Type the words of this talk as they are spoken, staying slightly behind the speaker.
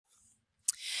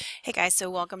Hey guys, so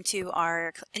welcome to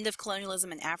our End of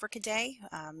Colonialism in Africa Day.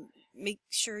 Make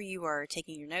sure you are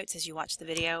taking your notes as you watch the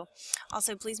video.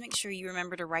 Also, please make sure you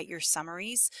remember to write your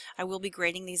summaries. I will be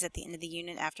grading these at the end of the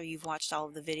unit after you've watched all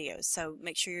of the videos, so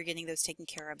make sure you're getting those taken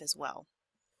care of as well.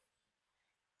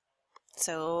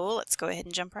 So let's go ahead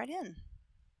and jump right in.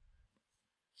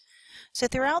 So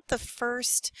throughout the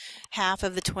first half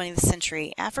of the 20th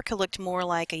century, Africa looked more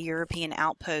like a European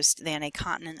outpost than a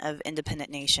continent of independent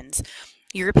nations.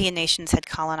 European nations had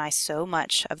colonized so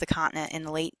much of the continent in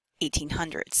the late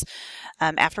 1800s.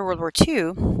 After World War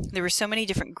II, there were so many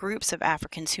different groups of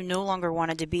Africans who no longer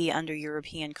wanted to be under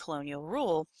European colonial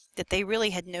rule that they really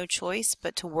had no choice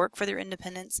but to work for their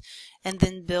independence and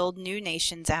then build new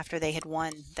nations after they had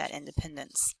won that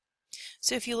independence.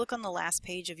 So if you look on the last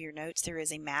page of your notes, there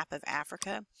is a map of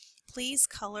Africa. Please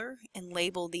color and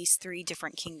label these three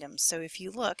different kingdoms. So if you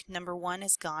look, number 1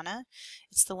 is Ghana.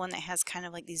 It's the one that has kind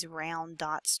of like these round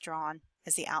dots drawn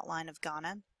as the outline of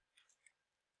Ghana.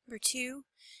 Number 2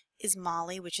 is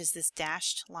Mali, which is this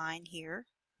dashed line here.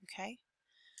 Okay.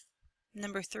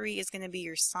 Number 3 is going to be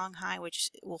your Songhai, which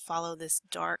will follow this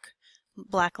dark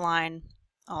black line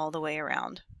all the way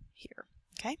around here.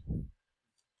 Okay.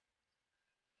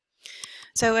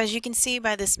 So as you can see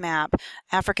by this map,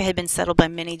 Africa had been settled by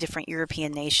many different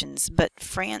European nations, but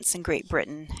France and Great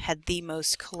Britain had the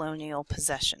most colonial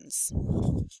possessions.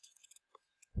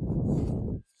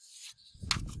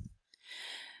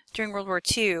 During World War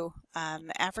II,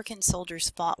 African soldiers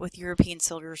fought with European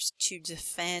soldiers to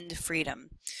defend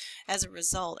freedom. As a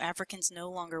result, Africans no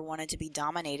longer wanted to be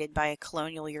dominated by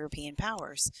colonial European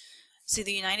powers. So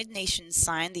the United Nations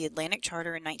signed the Atlantic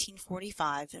Charter in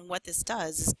 1945, and what this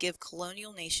does is give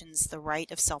colonial nations the right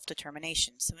of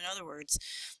self-determination. So in other words,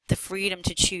 the freedom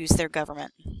to choose their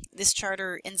government. This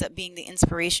charter ends up being the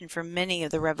inspiration for many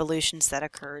of the revolutions that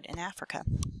occurred in Africa.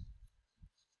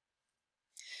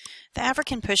 The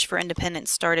African push for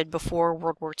independence started before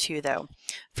World War II, though.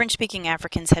 French-speaking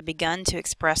Africans had begun to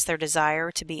express their desire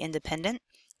to be independent.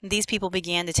 These people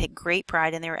began to take great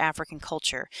pride in their African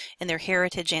culture, in their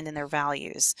heritage, and in their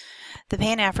values. The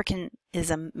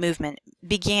Pan-Africanism movement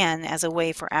began as a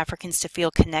way for Africans to feel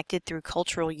connected through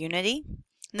cultural unity.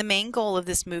 The main goal of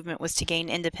this movement was to gain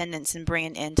independence and bring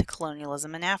an end to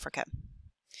colonialism in Africa.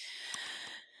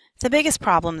 The biggest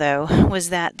problem, though, was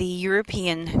that the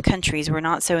European countries were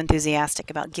not so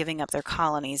enthusiastic about giving up their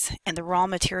colonies and the raw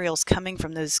materials coming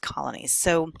from those colonies,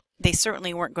 so they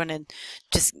certainly weren't going to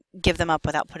just give them up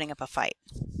without putting up a fight.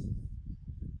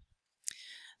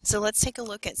 So let's take a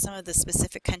look at some of the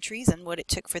specific countries and what it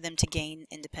took for them to gain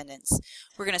independence.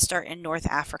 We're going to start in North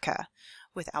Africa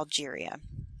with Algeria.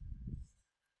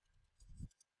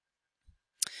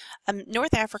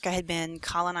 North Africa had been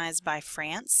colonized by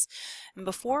France, and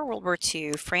before World War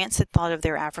II, France had thought of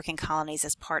their African colonies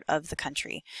as part of the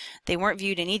country. They weren't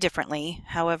viewed any differently.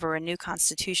 However, a new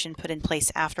constitution put in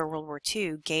place after World War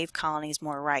II gave colonies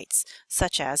more rights,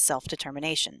 such as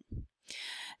self-determination.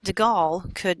 De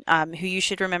Gaulle could, who you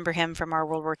should remember him from our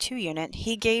World War II unit,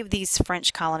 he gave these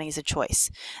French colonies a choice.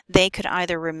 They could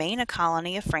either remain a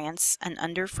colony of France and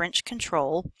under French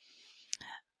control,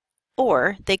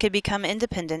 or they could become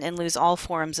independent and lose all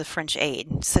forms of French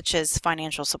aid, such as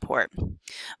financial support.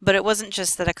 But it wasn't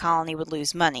just that a colony would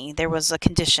lose money. There was a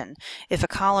condition. If a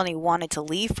colony wanted to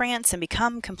leave France and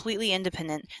become completely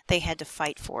independent, they had to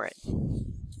fight for it.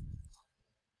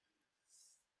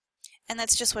 And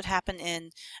that's just what happened in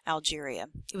Algeria.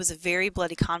 It was a very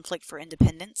bloody conflict for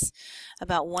independence.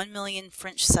 About 1 million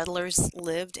French settlers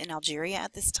lived in Algeria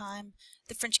at this time.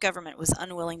 The French government was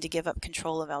unwilling to give up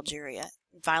control of Algeria.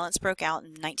 Violence broke out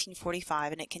in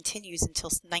 1945, and it continues until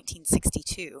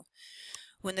 1962,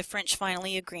 when the French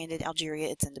finally granted Algeria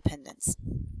its independence.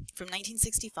 From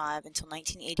 1965 until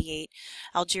 1988,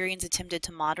 Algerians attempted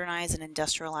to modernize and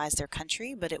industrialize their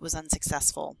country, but it was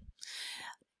unsuccessful.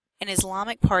 An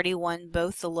Islamic party won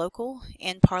both the local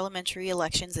and parliamentary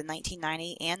elections in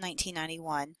 1990 and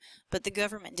 1991, but the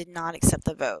government did not accept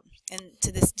the vote. And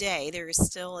to this day, there is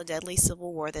still a deadly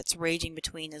civil war that's raging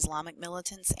between Islamic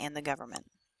militants and the government.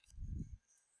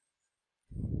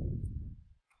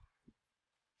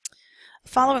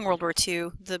 Following World War II,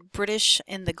 the British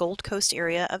in the Gold Coast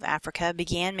area of Africa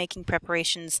began making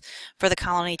preparations for the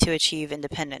colony to achieve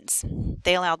independence.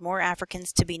 They allowed more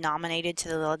Africans to be nominated to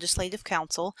the Legislative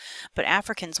Council, but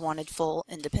Africans wanted full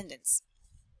independence.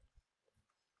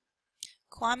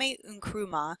 Kwame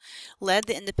Nkrumah led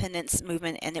the independence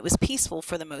movement, and it was peaceful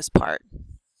for the most part.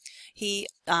 He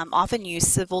often used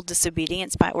civil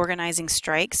disobedience by organizing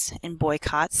strikes and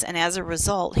boycotts, and as a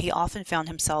result, he often found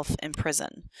himself in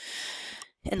prison.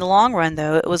 In the long run,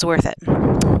 though, it was worth it.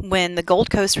 When the Gold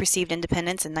Coast received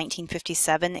independence in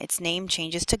 1957, its name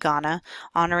changes to Ghana,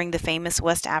 honoring the famous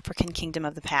West African kingdom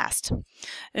of the past.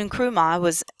 Nkrumah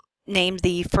was named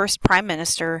the first prime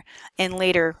minister and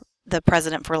later the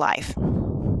president for life.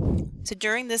 So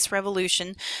during this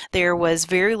revolution, there was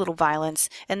very little violence,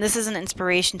 and this is an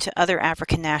inspiration to other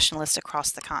African nationalists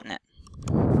across the continent.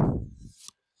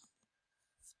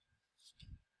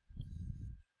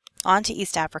 On to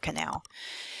East Africa now.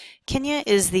 Kenya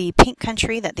is the pink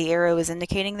country that the arrow is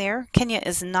indicating there. Kenya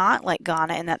is not like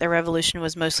Ghana in that their revolution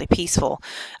was mostly peaceful.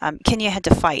 Kenya had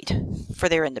to fight for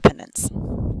their independence.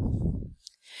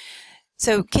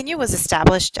 So Kenya was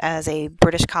established as a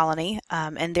British colony,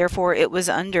 and therefore it was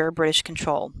under British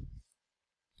control.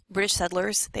 British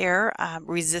settlers there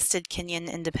resisted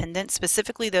Kenyan independence,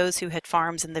 specifically those who had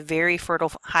farms in the very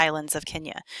fertile highlands of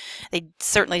Kenya. They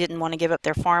certainly didn't want to give up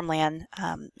their farmland.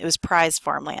 It was prized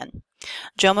farmland.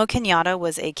 Jomo Kenyatta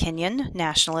was a Kenyan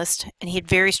nationalist, and he had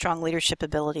very strong leadership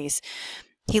abilities.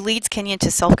 He leads Kenya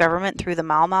to self-government through the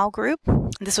Mau Mau Group.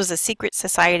 This was a secret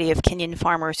society of Kenyan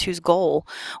farmers whose goal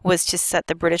was to set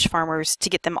the British farmers to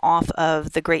get them off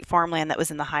of the great farmland that was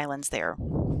in the highlands there.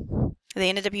 They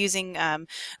ended up using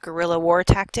guerrilla war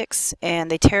tactics,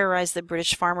 and they terrorized the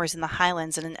British farmers in the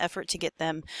highlands in an effort to get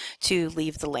them to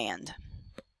leave the land.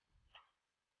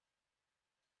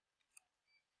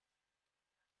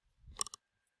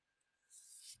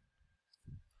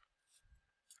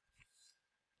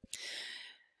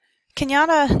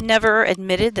 Kenyatta never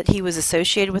admitted that he was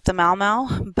associated with the Mau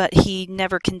Mau, but he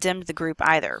never condemned the group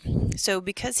either. So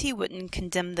because he wouldn't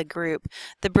condemn the group,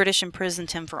 the British imprisoned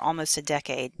him for almost a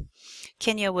decade.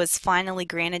 Kenya was finally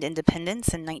granted independence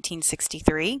in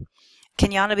 1963.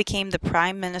 Kenyatta became the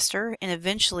prime minister, and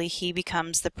eventually he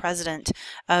becomes the president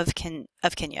of Kenya.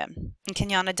 And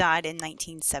Kenyatta died in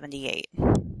 1978.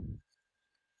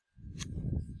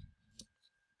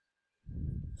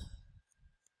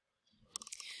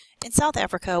 In South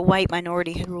Africa, a white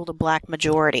minority had ruled a black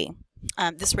majority.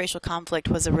 This racial conflict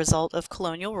was a result of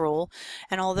colonial rule,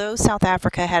 and although South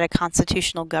Africa had a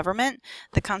constitutional government,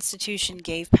 the Constitution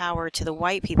gave power to the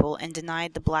white people and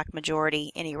denied the black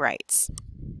majority any rights.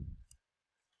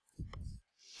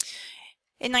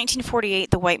 In 1948,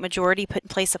 the white majority put in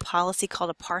place a policy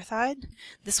called apartheid.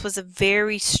 This was a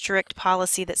very strict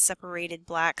policy that separated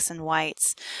blacks and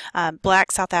whites.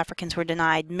 Black South Africans were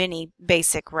denied many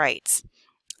basic rights.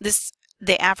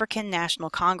 The African National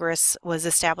Congress was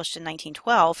established in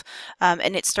 1912,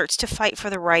 and it starts to fight for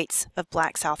the rights of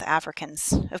black South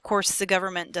Africans. Of course, the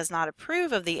government does not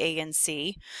approve of the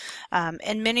ANC,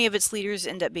 and many of its leaders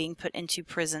end up being put into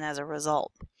prison as a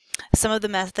result. Some of the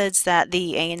methods that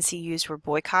the ANC used were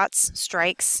boycotts,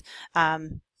 strikes,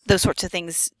 those sorts of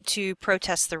things to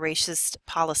protest the racist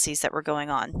policies that were going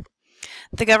on.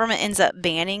 The government ends up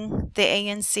banning the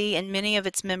ANC, and many of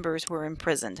its members were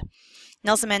imprisoned.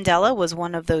 Nelson Mandela was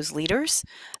one of those leaders.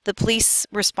 The police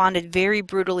responded very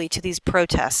brutally to these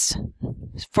protests.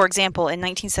 For example, in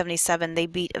 1977, they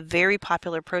beat a very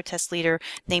popular protest leader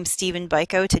named Stephen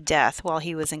Biko to death while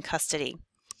he was in custody.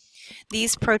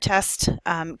 These protests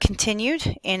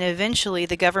continued, and eventually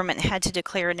the government had to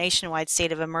declare a nationwide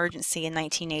state of emergency in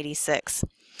 1986.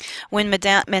 When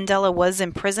Mandela was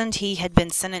imprisoned, he had been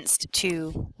sentenced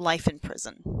to life in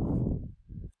prison.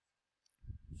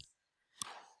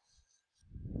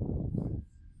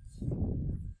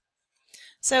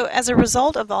 So as a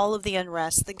result of all of the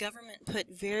unrest, the government put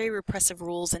very repressive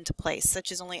rules into place,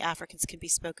 such as only Africans could be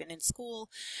spoken in school,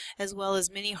 as well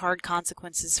as many hard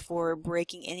consequences for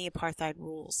breaking any apartheid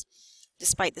rules.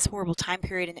 Despite this horrible time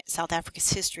period in South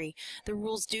Africa's history, the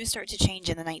rules do start to change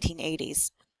in the 1980s.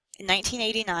 In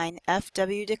 1989,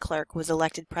 F.W. de Klerk was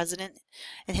elected president,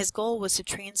 and his goal was to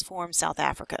transform South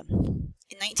Africa.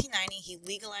 In 1990, he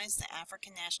legalized the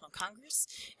African National Congress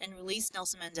and released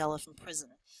Nelson Mandela from prison,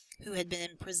 who had been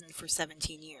in prison for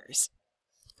 17 years.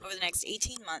 Over the next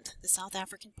 18 months, the South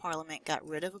African Parliament got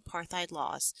rid of apartheid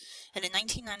laws, and in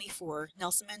 1994,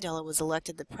 Nelson Mandela was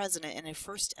elected the president in a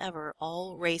first ever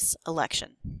all-race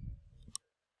election.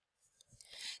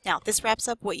 Now, this wraps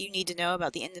up what you need to know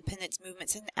about the independence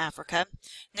movements in Africa.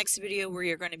 Next video,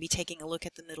 we are going to be taking a look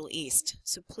at the Middle East.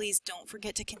 So please don't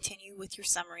forget to continue with your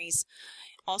summaries.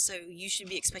 Also, you should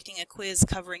be expecting a quiz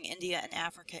covering India and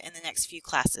Africa in the next few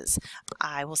classes.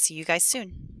 I will see you guys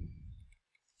soon.